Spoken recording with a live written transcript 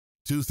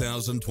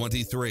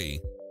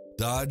2023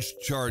 Dodge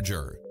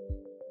Charger.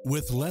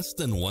 With less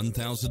than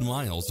 1,000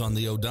 miles on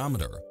the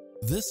odometer,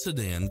 this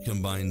sedan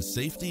combines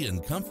safety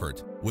and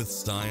comfort with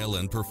style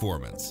and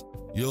performance.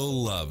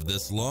 You'll love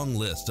this long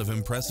list of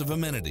impressive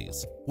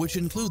amenities, which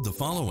include the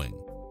following: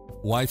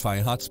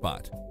 Wi-Fi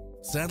hotspot,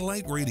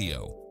 satellite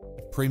radio,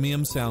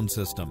 premium sound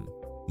system,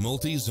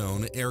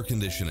 multi-zone air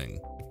conditioning,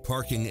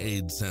 parking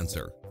aid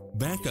sensor,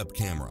 backup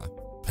camera,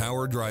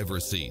 power driver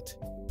seat,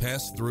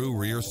 pass-through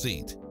rear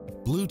seat,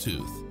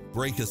 Bluetooth,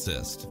 brake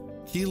assist,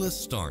 keyless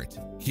start,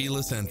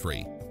 keyless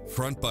entry,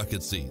 front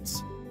bucket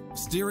seats,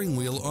 steering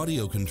wheel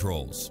audio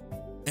controls,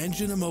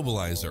 engine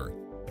immobilizer,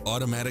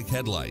 automatic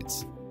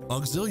headlights,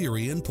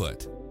 auxiliary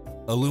input,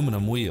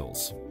 aluminum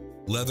wheels,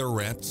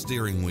 leather-wrapped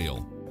steering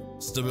wheel,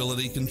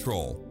 stability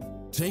control.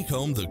 Take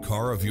home the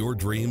car of your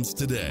dreams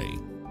today.